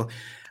feel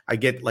I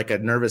get like a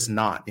nervous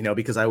knot,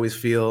 because I always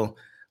feel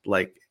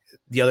like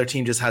the other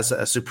team just has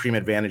a supreme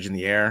advantage in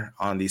the air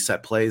on these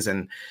set plays.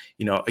 And,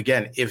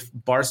 again, if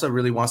Barca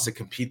really wants to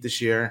compete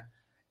this year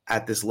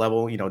at this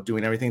level,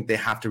 doing everything, they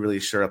have to really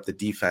shore up the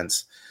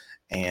defense.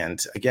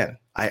 And again,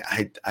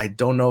 I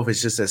don't know if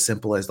it's just as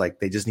simple as like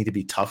they just need to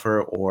be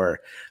tougher or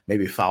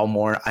maybe foul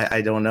more.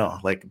 I don't know.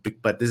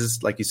 But this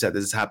is, like you said,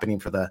 this is happening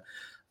for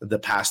the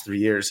past 3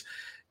 years.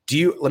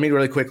 Let me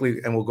really quickly,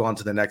 and we'll go on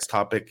to the next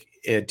topic.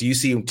 Do you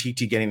see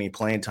Umtiti getting any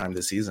playing time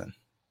this season?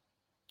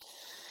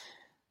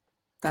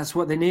 That's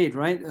what they need,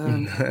 right?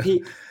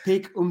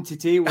 Peak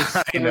Umtiti was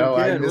so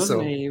good,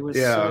 wasn't he? He was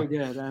so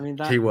good. I mean,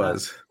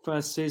 that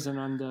first season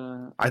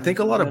under. I think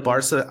a lot of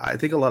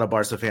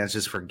Barca fans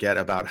just forget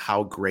about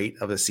how great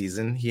of a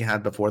season he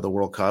had before the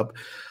World Cup,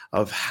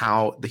 of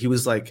how he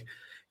was like,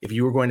 if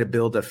you were going to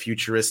build a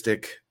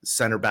futuristic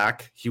center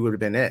back, he would have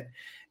been it.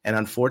 And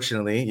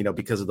unfortunately,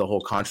 because of the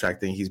whole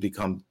contract thing, he's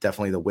become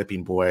definitely the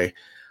whipping boy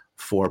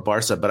for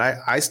Barca. But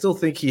I still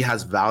think he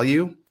has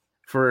value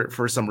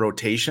for some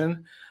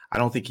rotation. I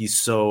don't think he's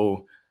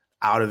so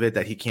out of it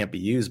that he can't be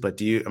used.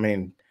 But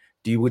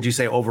would you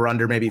say over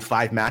under maybe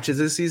 5 matches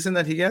this season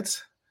that he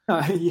gets?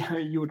 Yeah,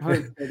 you would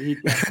hope that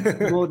he'd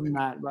get more than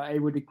that. But I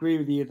would agree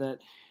with you that,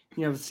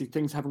 obviously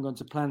things haven't gone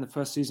to plan. The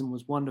first season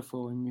was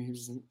wonderful, and he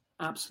was an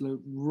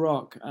absolute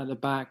rock at the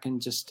back,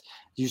 and just,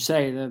 as you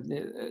say,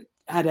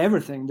 had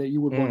everything that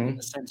you would want in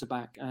a centre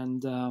back.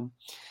 And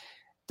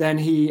then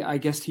I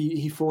guess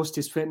he forced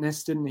his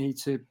fitness, didn't he,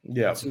 to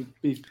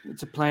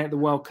play at the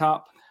World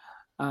Cup.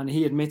 And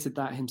he admitted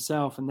that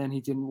himself, and then he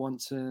didn't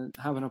want to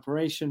have an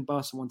operation.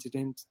 Barca wanted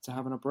him to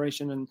have an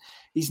operation, and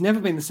he's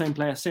never been the same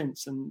player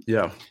since. And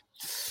you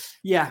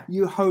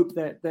hope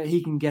that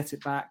he can get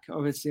it back.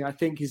 Obviously, I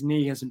think his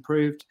knee has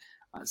improved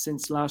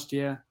since last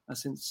year,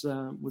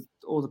 with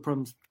all the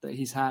problems that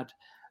he's had.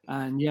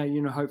 And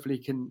hopefully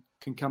he can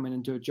come in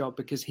and do a job,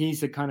 because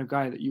he's the kind of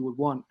guy that you would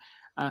want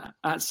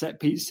at set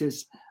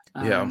pieces.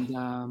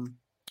 And,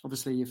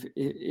 obviously,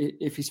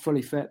 if he's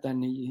fully fit,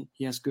 then he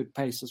has good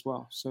pace as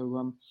well.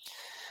 So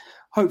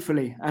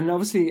hopefully, and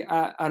obviously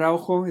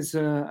Araujo is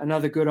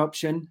another good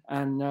option,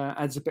 and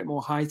adds a bit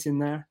more height in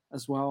there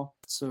as well.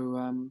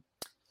 So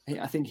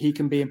I think he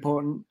can be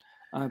important,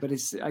 but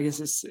I guess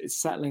it's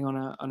settling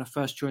on a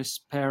first choice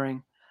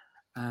pairing,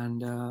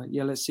 and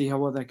let's see how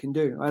well they can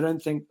do. I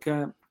don't think.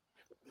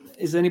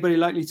 Is anybody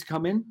likely to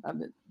come in at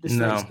this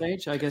next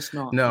stage? I guess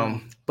not. No,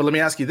 but let me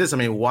ask you this. I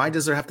mean, why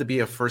does there have to be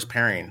a first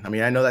pairing? I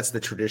mean, I know that's the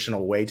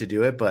traditional way to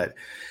do it, but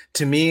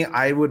to me,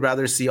 I would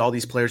rather see all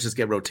these players just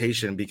get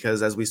rotation,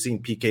 because as we've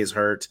seen, PK's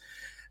hurt.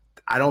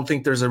 I don't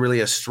think there's really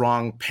a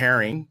strong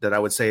pairing that I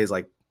would say is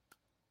like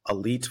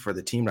elite for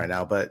the team right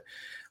now. But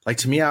like,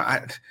 to me,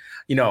 I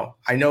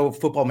know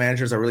football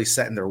managers are really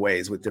set in their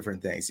ways with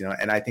different things,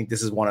 and I think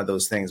this is one of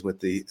those things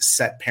with the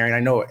set pairing. I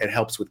know it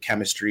helps with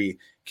chemistry,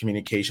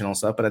 communication and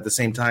stuff, but at the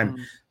same time,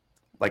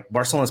 like,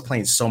 Barcelona's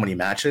playing so many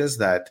matches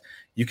that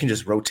you can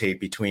just rotate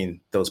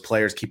between those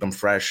players, keep them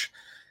fresh.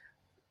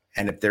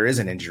 And if there is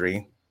an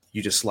injury,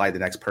 you just slide the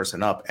next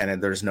person up,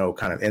 and there's no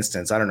kind of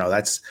instance. I don't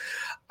know.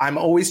 I'm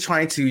always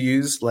trying to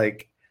use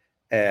like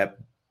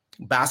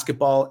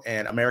basketball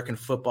and American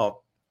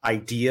football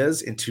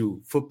ideas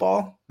into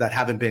football that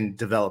haven't been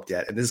developed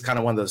yet. And this is kind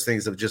of one of those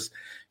things of just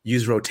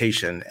use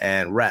rotation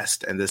and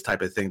rest and this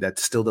type of thing that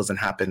still doesn't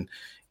happen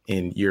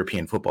in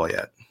European football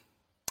yet.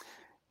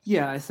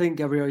 Yeah, I think,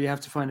 Gabriel, you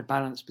have to find a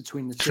balance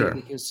between the two Sure.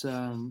 because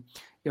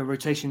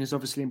rotation is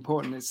obviously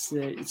important.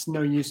 It's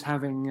no use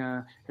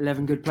having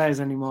 11 good players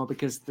anymore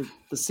because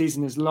the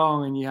season is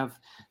long and you have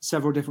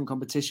several different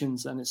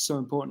competitions and it's so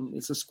important.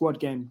 It's a squad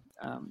game,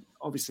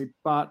 obviously,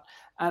 but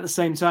at the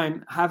same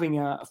time, having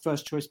a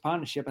first choice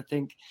partnership, I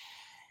think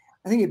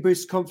it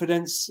boosts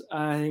confidence.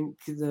 I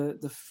think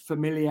the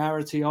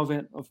familiarity of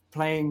it, of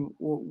playing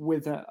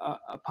with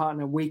a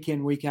partner week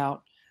in, week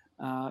out,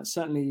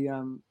 certainly.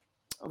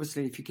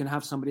 Obviously, if you can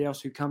have somebody else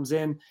who comes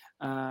in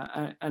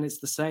and it's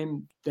the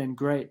same, then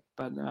great.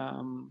 But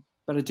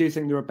I do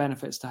think there are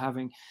benefits to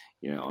having,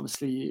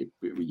 obviously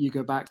you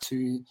go back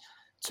to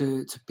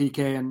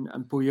Piqué and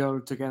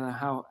Puyol together,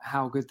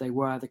 how good they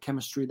were, the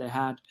chemistry they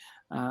had.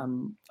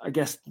 I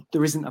guess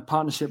there isn't a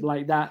partnership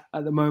like that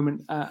at the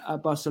moment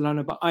at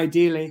Barcelona, but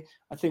ideally,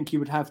 I think you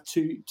would have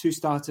two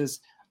starters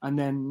and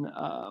then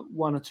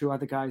one or two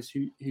other guys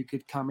who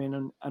could come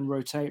in and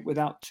rotate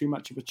without too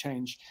much of a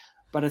change.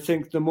 But I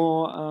think the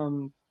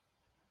more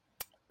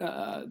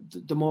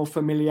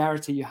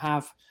familiarity you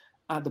have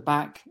at the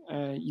back,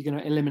 you're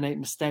going to eliminate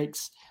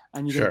mistakes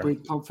and you're going to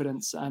breed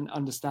confidence and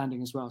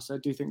understanding as well. So I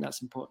do think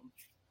that's important.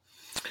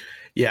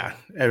 Yeah,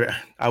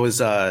 I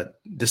was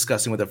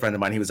discussing with a friend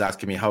of mine. He was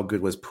asking me how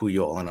good was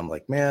Puyol, and I'm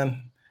like,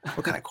 man,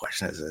 what kind of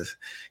question is this?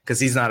 Because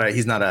he's not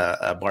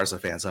a Barca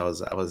fan, so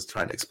I was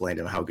trying to explain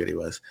to him how good he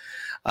was.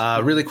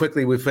 Really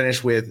quickly, we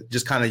finished with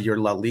just kind of your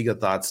La Liga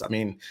thoughts. I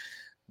mean,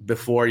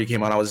 before you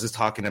came on, I was just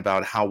talking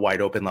about how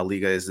wide open La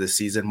Liga is this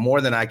season, more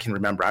than I can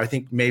remember. I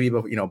think maybe,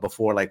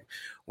 before, like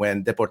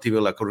when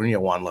Deportivo La Coruña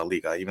won La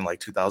Liga, even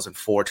like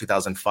 2004,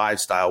 2005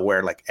 style,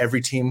 where like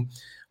every team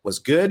was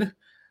good.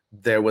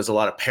 There was a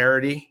lot of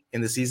parity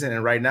in the season.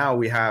 And right now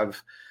we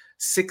have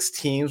 6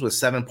 teams with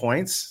 7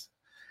 points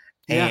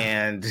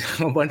and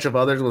a bunch of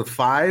others with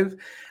 5. And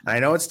I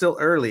know it's still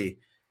early.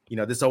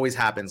 This always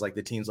happens. Like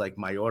the teams like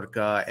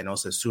Mallorca and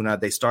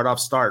Osasuna, they start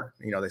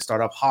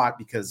off hot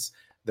because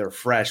they're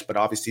fresh, but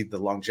obviously the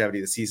longevity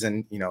of the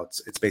season,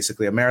 it's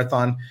basically a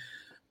marathon.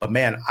 But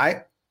man,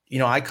 I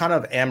kind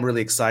of am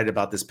really excited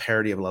about this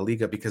parity of La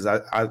Liga because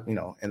I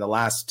in the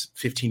last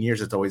 15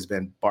 years, it's always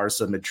been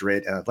Barca,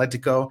 Madrid, and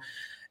Atletico.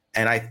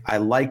 And I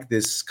like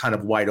this kind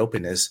of wide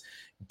openness.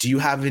 Do you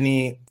have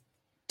any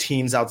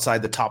teams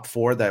outside the top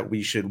 4 that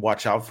we should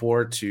watch out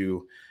for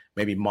to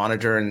maybe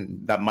monitor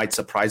and that might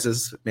surprise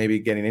us, maybe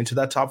getting into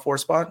that top 4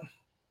 spot?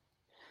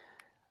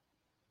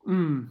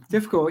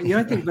 Difficult.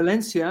 I think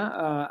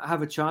Valencia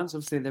have a chance.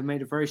 Obviously, they've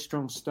made a very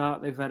strong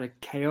start. They've had a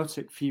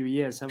chaotic few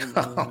years, haven't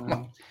they?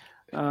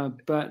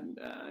 But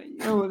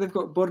they've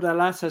got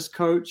Bordalas as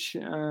coach.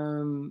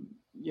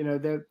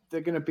 They're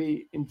going to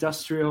be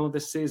industrial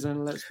this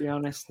season. Let's be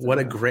honest. What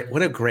a great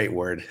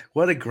word!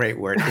 What a great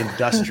word!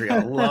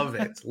 Industrial. Love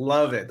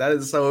it. That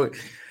is so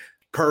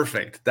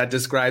perfect. That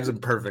describes them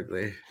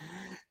perfectly.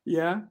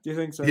 Yeah. Do you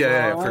think so?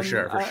 Yeah, for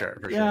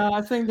sure. Yeah,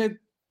 I think that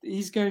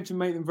he's going to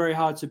make them very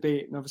hard to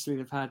beat. And obviously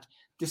they've had,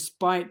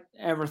 despite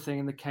everything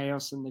and the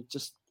chaos, and they've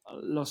just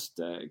lost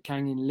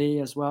Kang In Lee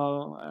as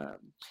well.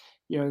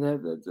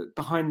 The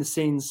behind the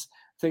scenes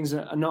things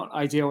are not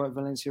ideal at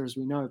Valencia, as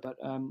we know. But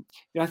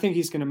I think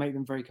he's going to make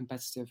them very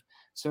competitive.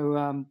 So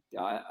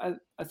I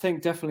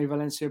think definitely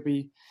Valencia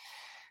be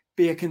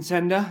a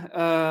contender.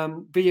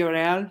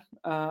 Villarreal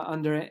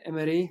under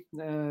Emery,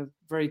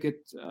 very good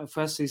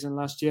first season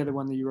last year. They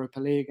won the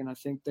Europa League, and I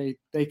think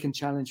they can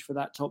challenge for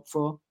that top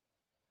 4.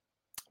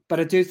 But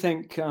I do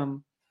think,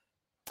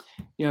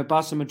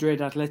 Barca, Madrid,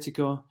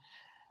 Atletico,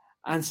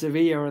 and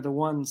Sevilla are the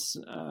ones,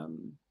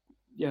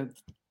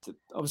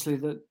 obviously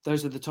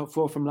those are the top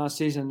 4 from last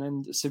season,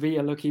 and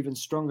Sevilla look even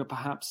stronger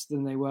perhaps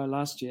than they were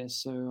last year.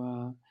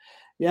 So,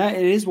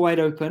 it is wide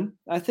open.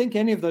 I think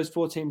any of those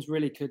 4 teams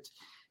really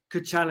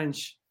could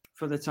challenge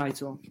for the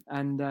title.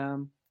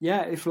 And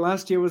if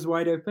last year was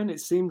wide open, it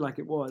seemed like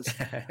it was.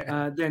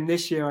 Then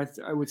this year,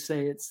 I would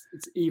say it's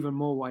even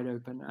more wide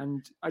open.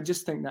 And I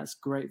just think that's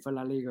great for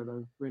La Liga,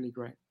 though. Really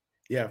great.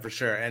 Yeah, for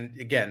sure. And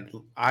again,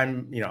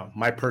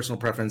 my personal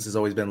preference has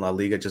always been La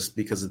Liga just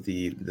because of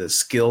the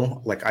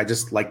skill. Like, I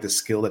just like the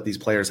skill that these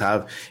players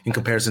have in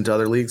comparison to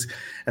other leagues.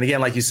 And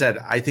again, like you said,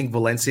 I think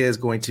Valencia is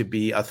going to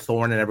be a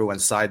thorn in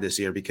everyone's side this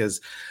year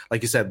because,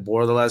 like you said,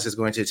 Bordalas is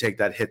going to take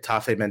that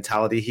Getafe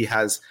mentality. He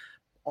has,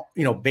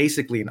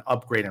 basically an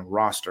upgrade in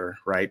roster,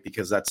 right?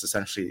 Because that's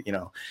essentially,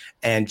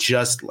 and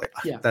just like,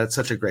 that's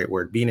such a great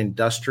word, being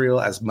industrial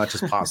as much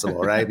as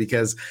possible, right?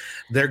 Because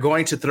they're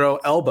going to throw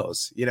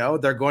elbows,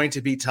 they're going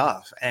to be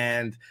tough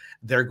and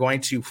they're going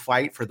to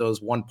fight for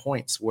those 1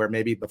 points where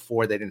maybe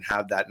before they didn't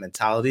have that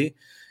mentality.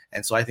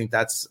 And so I think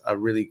that's a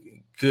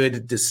really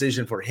good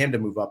decision for him to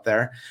move up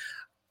there.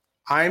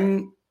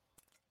 I'm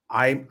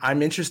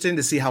interested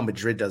to see how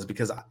Madrid does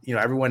because,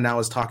 everyone now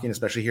is talking,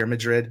 especially here in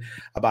Madrid,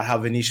 about how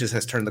Vinicius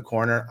has turned the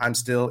corner. I'm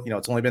still,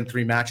 it's only been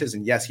 3 matches.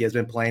 And yes, he has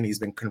been playing. He's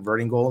been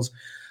converting goals.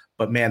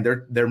 But, man,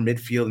 their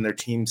midfield and their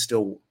team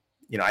still,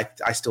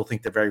 I still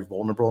think they're very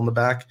vulnerable in the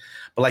back.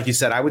 But like you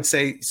said, I would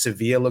say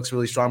Sevilla looks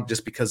really strong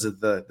just because of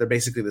they're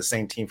basically the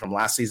same team from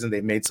last season.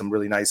 They've made some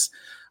really nice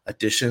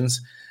additions.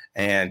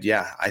 And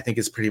yeah, I think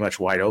it's pretty much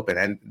wide open.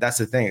 And that's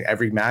the thing.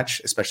 Every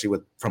match, especially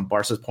from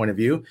Barca's point of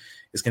view,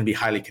 is going to be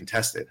highly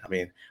contested. I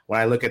mean, when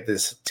I look at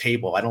this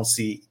table, I don't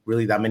see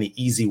really that many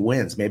easy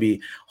wins.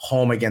 Maybe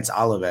home against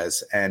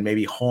Alaves and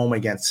maybe home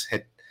against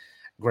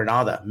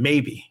Granada,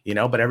 maybe,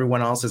 but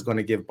everyone else is going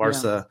to give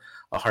Barca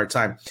a hard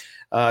time.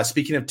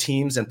 Speaking of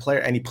teams and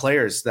any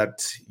players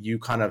that you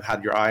kind of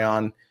had your eye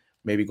on,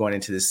 maybe going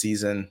into this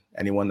season,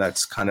 anyone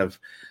that's kind of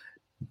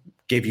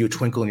gave you a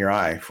twinkle in your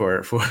eye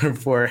for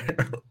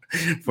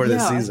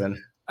this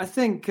season? I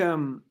think at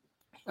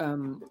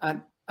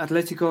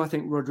Atletico, I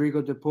think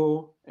Rodrigo de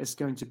Paul is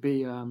going to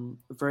be a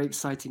very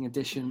exciting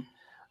addition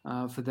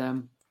for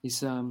them.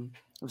 He's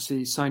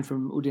obviously signed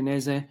from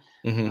Udinese,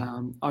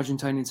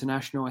 Argentine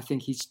international. I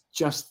think he's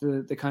just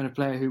the kind of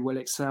player who will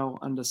excel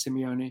under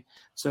Simeone.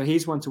 So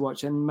he's one to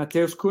watch. And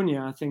Mateus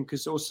Cunha, I think,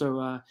 is also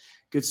a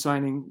good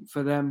signing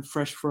for them,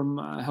 fresh from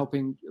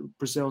helping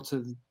Brazil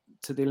to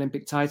the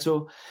Olympic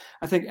title.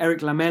 I think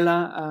Eric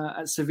Lamela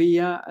at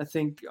Sevilla, I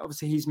think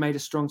obviously he's made a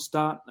strong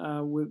start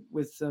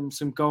with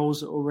some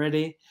goals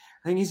already.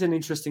 I think he's an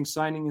interesting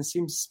signing and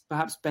seems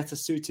perhaps better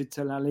suited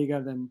to La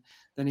Liga than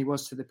he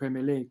was to the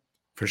Premier League.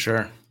 For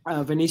sure.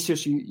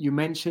 Vinicius, you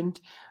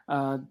mentioned,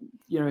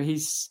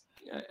 he's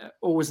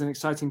always an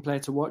exciting player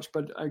to watch,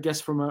 but I guess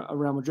from a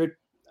Real Madrid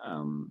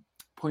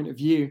point of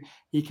view,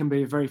 he can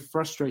be a very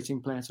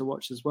frustrating player to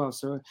watch as well.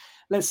 So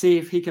let's see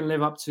if he can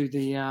live up to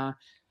the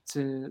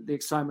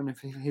excitement of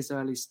his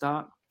early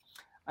start.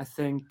 I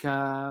think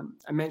I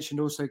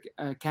mentioned also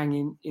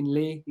Kang In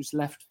Lee, who's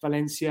left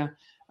Valencia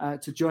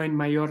to join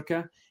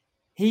Mallorca.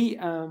 He,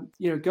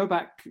 go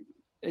back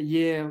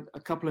a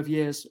couple of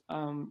years,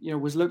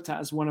 was looked at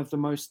as one of the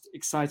most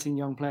exciting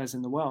young players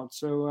in the world.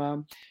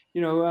 So,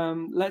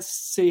 let's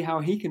see how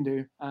he can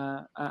do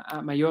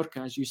at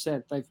Mallorca. As you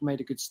said, they've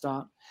made a good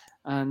start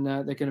and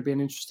they're going to be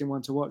an interesting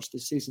one to watch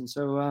this season.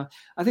 So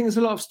I think there's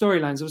a lot of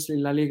storylines. Obviously,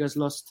 La Liga's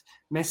lost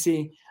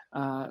Messi,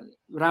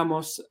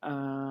 Ramos,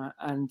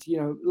 and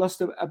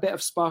lost a bit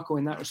of sparkle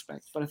in that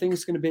respect. But I think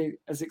it's going to be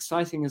as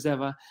exciting as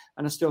ever,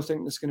 and I still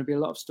think there's going to be a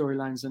lot of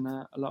storylines and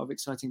a lot of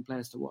exciting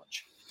players to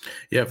watch.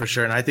 Yeah, for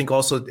sure. And I think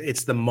also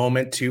it's the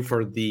moment too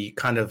for the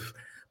kind of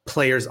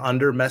players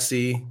under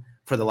Messi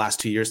for the last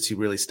 2 years to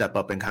really step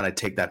up and kind of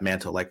take that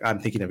mantle. Like I'm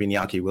thinking of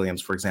Iñaki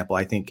Williams, for example.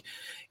 I think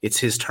it's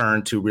his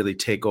turn to really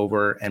take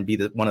over and be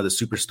one of the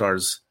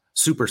superstars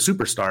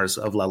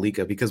of La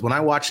Liga, because when I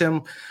watch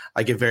him,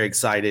 I get very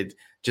excited.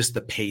 Just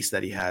the pace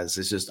that he has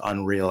is just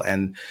unreal.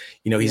 And,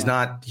 he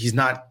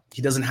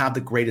doesn't have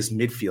the greatest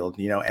midfield,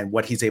 and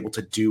what he's able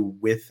to do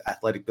with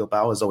Athletic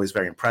Bilbao is always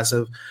very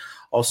impressive.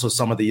 Also,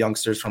 some of the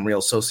youngsters from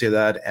Real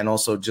Sociedad, and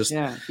also just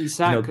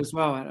Isaac as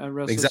well. At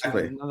Real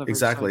Sociedad,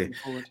 exactly.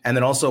 And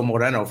then also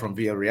Moreno from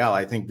Villarreal.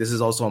 I think this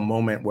is also a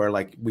moment where,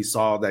 like, we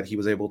saw that he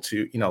was able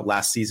to,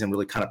 last season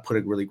really kind of put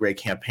a really great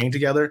campaign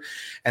together.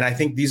 And I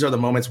think these are the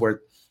moments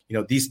where,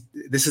 this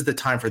is the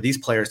time for these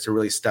players to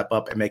really step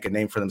up and make a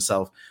name for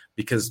themselves,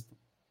 because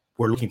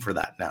we're looking for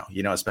that now.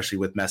 Especially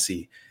with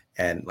Messi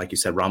and, like you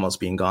said, Ramos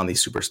being gone,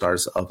 these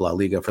superstars of La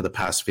Liga for the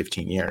past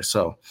 15 years.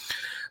 So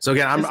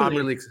again, I'm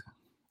really.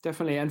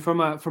 Definitely. And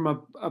from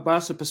a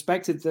Barca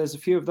perspective, there's a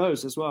few of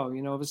those as well.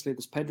 Obviously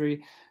there's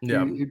Pedri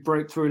who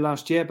broke through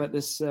last year, but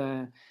there's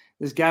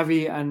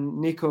Gavi and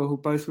Nico, who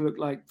both look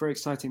like very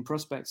exciting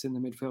prospects in the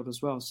midfield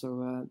as well.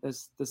 So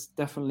there's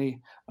definitely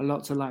a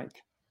lot to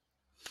like.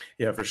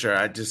 Yeah, for sure.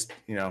 I just,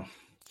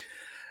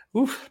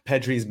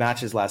 Pedri's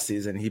matches last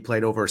season, he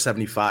played over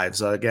 75.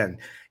 So again,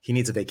 he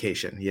needs a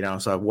vacation,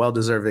 so a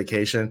well-deserved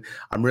vacation.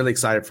 I'm really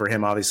excited for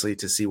him, obviously,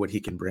 to see what he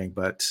can bring.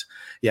 But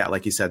yeah,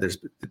 like you said,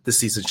 this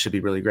season should be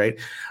really great.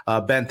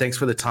 Ben, thanks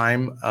for the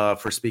time,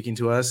 for speaking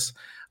to us.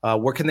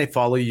 Where can they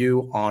follow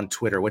you on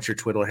Twitter? What's your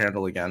Twitter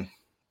handle again?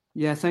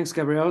 Yeah, thanks,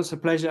 Gabriel. It's a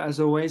pleasure as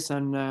always.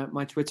 And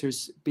my Twitter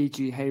is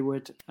BG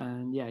Hayward.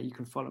 And yeah, you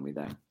can follow me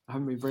there. I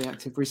haven't been very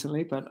active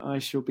recently, but I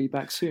shall be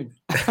back soon.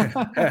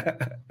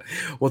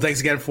 Well, thanks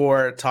again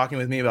for talking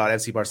with me about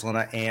FC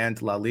Barcelona and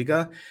La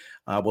Liga.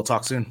 We'll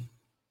talk soon.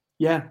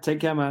 Yeah, take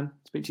care, man.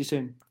 Speak to you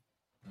soon.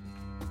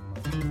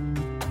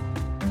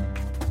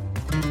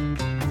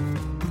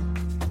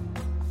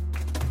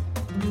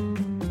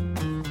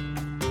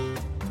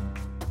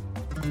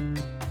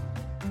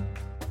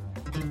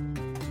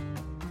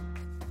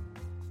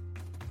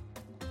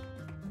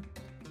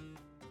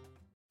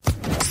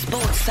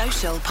 Sports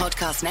Social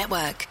Podcast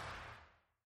Network.